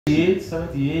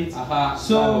78.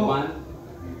 So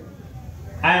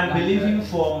I am believing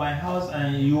for my house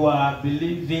and you are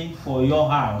believing for your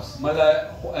house. Are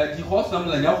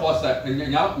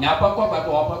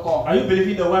you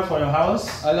believing the word for your house?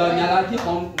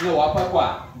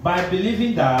 By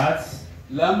believing that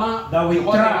we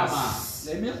trust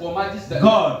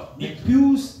God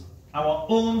infuse our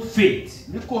own faith.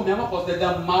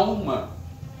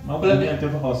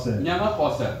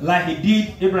 Like he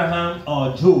did Abraham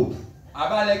or Job.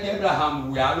 Hallelujah.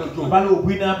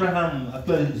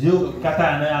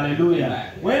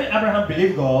 When Abraham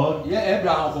believed God,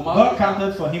 God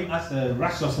counted for him as a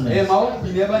righteousness.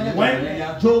 When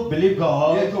Job believed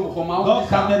God, God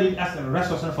counted it as a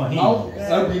righteousness for him.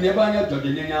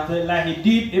 So like he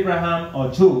did Abraham or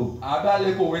Job,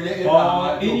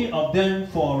 or any of them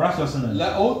for righteousness.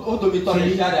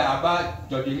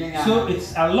 So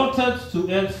it's allotted to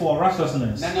us for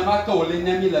righteousness.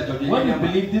 When you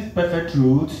believe this perfect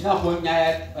truth, then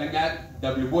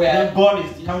God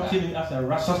is counting you as a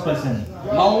righteous person.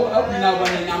 And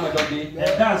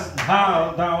that's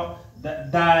how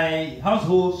thy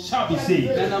household shall be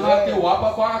saved.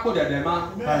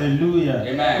 Hallelujah.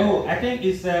 Amen. Oh, I think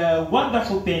it's a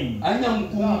wonderful thing.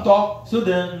 So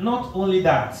then, not only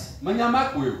that,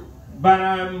 but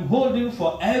I'm holding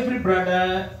for every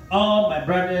brother, all my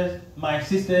brothers, my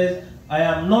sisters. I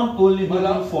am not only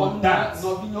holding for that,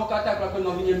 but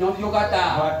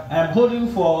I am holding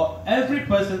for every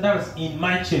person that is in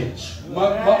my church.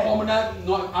 Are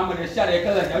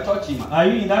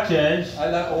you in that church?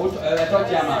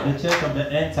 The church of the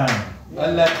end time.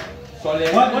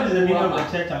 What is the meaning of the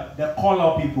church? The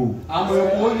color people.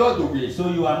 So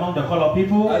you are among the color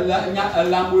people.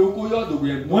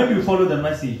 When you follow the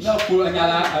message, amen.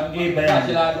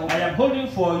 I am holding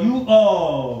for you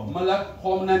all. I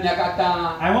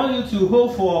want you to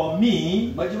hold for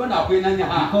me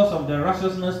because of the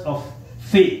righteousness of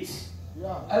faith.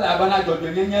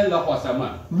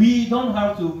 We don't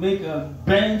have to make a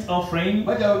burnt offering.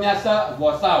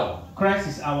 Christ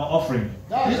is our offering.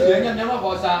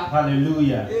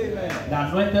 Hallelujah. Amen. The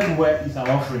anointed word is our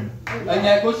offering. And we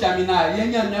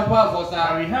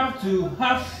have to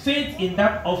have faith in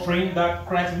that offering that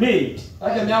Christ made.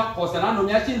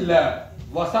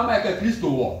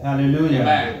 Hallelujah.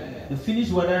 Amen. The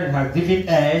finished word that He has given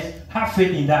us, have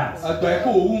faith in that. How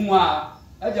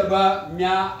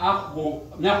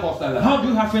do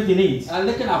you have faith in it?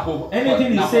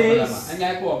 Anything He says,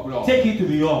 take it to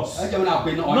be yours.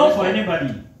 Not for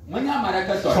anybody.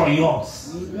 For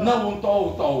yours.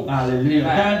 Hallelujah.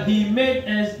 That He made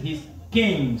us His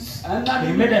kings. He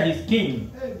made us His king.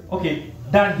 Okay.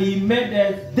 That He made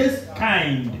us this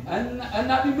kind.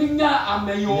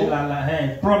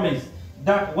 Promise.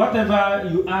 That whatever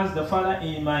you ask the Father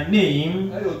in my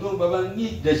name, that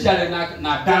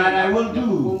I will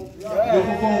do.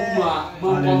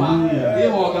 Hallelujah.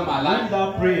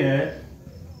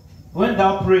 When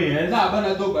thou prayest,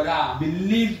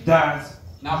 believe that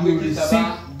you receive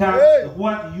that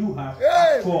what you have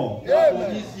asked for,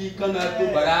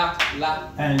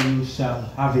 and you shall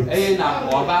have it.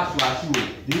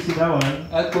 Do you see that one?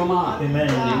 Amen.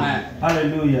 Amen.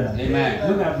 Hallelujah. Amen.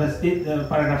 Look at verse 8,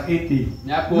 paragraph 80.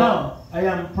 Now I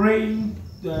am praying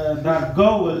that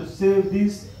God will save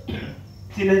these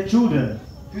teenage children.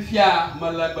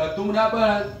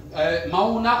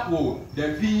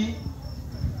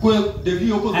 And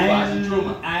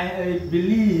I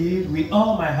believe with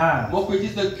all my heart He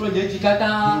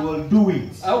will do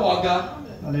it.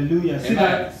 Hallelujah. See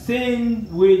that same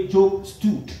way Job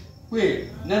stood.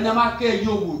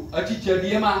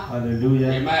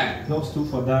 Hallelujah. Amen. Job stood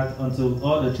for that until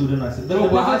all the children are saved. The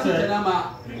prophet said,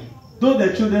 though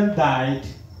the children died,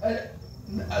 they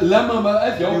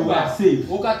were saved.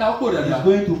 He's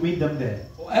going to meet them there.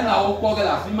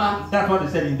 That's what they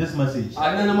said in this message.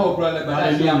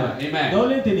 Hallelujah. Amen. The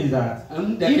only thing is that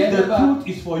if the truth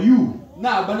is for you, you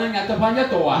don't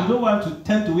want to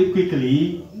turn to it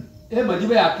quickly to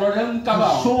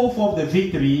show forth the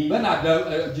victory.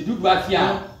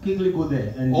 Quickly go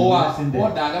there and listen there.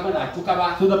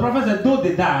 So the prophet said, though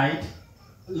they died,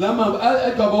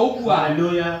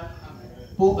 hallelujah,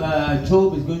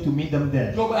 Job is going to meet them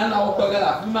there. So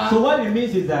what it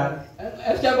means is that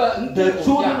the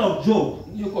children of Job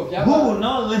who will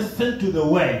now listen to the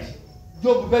word,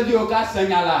 God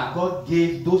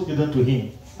gave those children to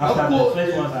him after the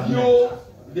first ones are met.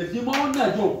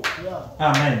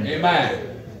 Amen. Amen.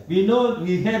 We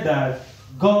heard that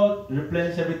God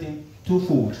replenished everything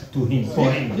twofold to him, for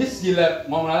him.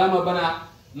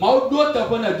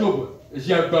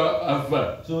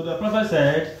 So the prophet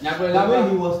said, the way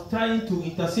he was trying to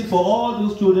intercede for all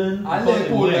those children, God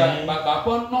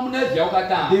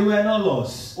They were not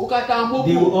lost.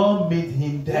 They all made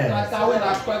him dead.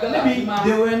 Maybe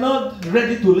they were not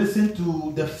ready to listen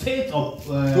to the faith of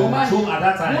Job at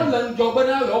that time.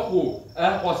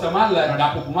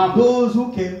 Those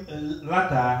who came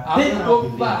later, they now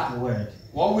believe the word.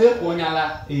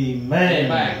 Amen.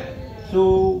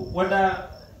 So whether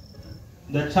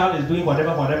the child is doing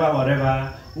whatever,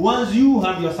 once you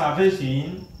have your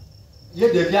salvation, he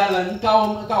has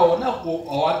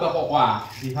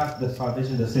the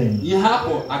salvation the same.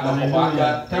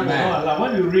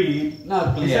 When you read,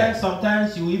 it says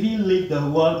sometimes you even leave the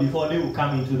world before they will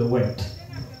come into the world.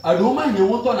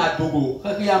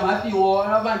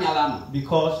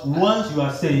 Because once you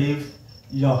are saved,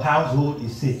 your household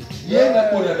is saved.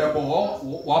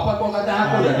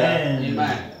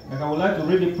 Amen. I would like to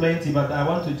read it plenty, but I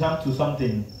want to jump to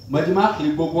something.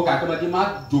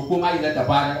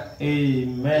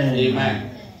 Amen. Amen.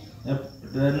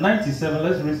 The 97,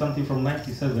 let's read something from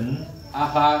 97.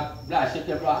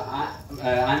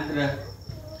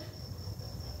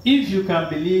 If you can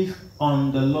believe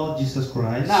on the Lord Jesus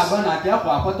Christ, not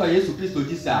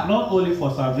only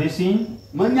for salvation,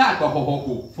 for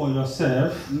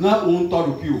yourself,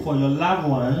 for your loved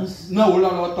ones,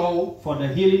 for the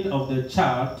healing of the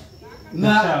child,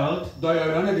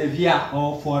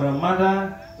 or for a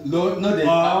mother, or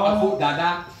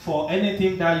for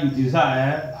anything that you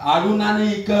desire,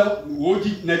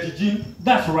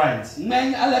 that's right.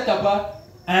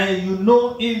 And you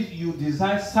know, if you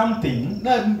desire something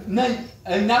that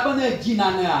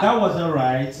wasn't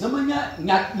right,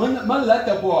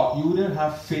 you wouldn't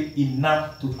have faith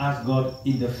enough to ask God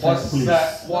in the first place.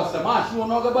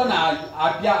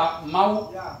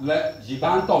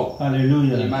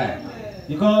 Hallelujah. Amen.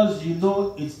 Because you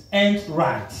know it ain't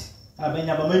right.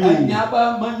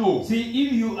 See,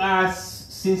 if you are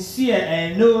sincere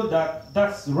and know that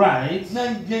that's right,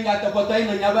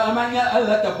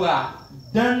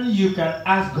 then you can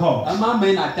ask God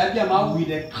with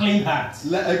a clean heart,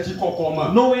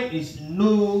 knowing it's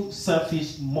no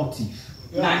selfish motive.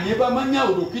 And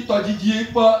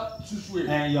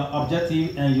your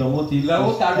objective and your motive is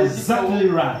exactly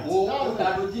right.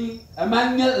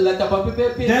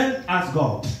 Then ask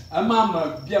God.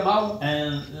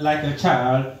 And like a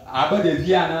child,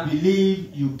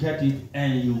 believe you get it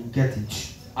and you get it.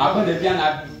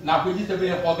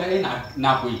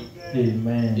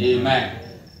 Amen. Amen.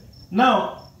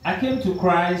 Now, I came to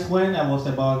Christ when I was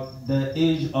about the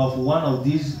age of one of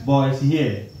these boys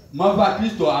here. I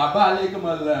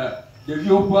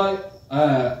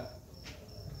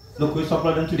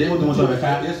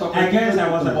guess I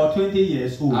was about 20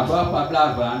 years old.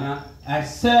 I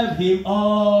served him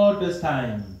all this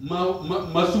time. And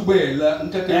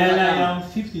I am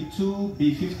 52,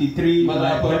 be 53,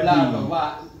 like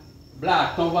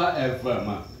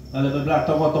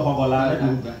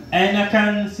and I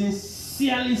can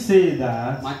sincerely say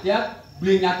that I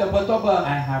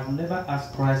have never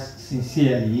asked Christ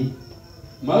sincerely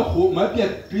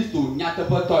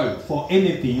for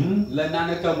anything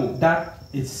that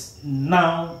is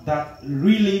now that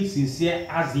really sincere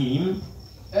as him.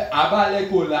 That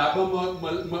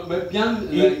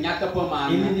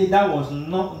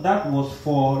was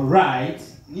for right.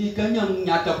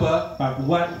 But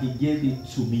what he gave it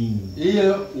to me,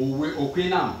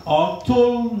 or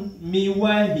told me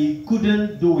where he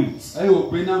couldn't do it.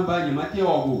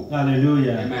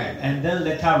 Hallelujah. Amen. And then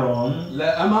later on,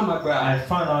 I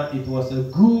found out it was a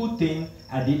good thing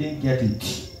I didn't get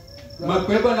it.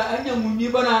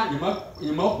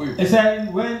 He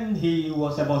said when he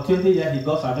was about 20 years, he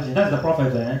got salvation. That's the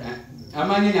prophet,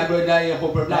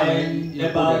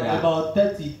 about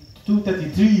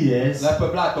 33 years,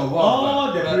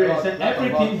 all the prayers and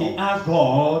everything he asked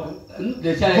God,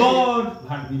 God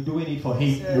had been doing it for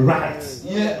him right.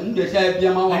 And he said,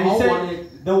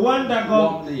 the one that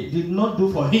God did not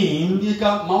do for him, he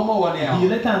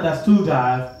later understood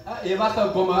that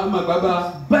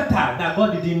better that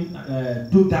God didn't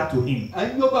do that to him.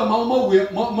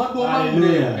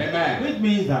 Hallelujah. Amen. Which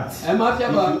means that if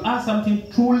you ask something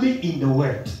truly in the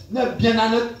word, and the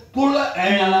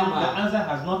answer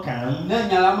has not come,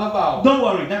 don't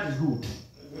worry, that is good.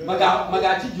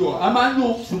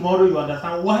 Tomorrow you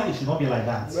understand why it should not be like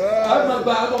that.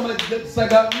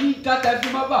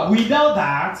 Without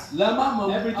that,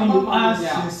 everything you ask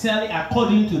sincerely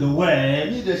according to the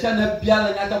word,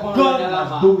 God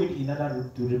must do it in order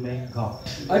to remain God.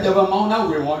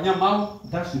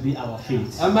 That should be our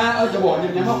faith. Amen.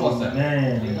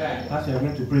 As we are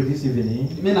going to pray this evening,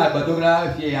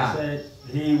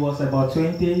 he was about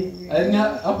 20. He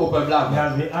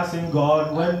has been asking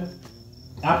God when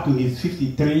up to his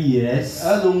 53 years,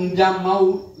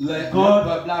 God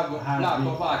has been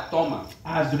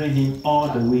answering him all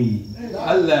the way.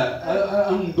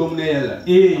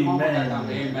 Amen.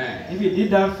 If he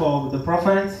did that for the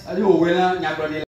prophets,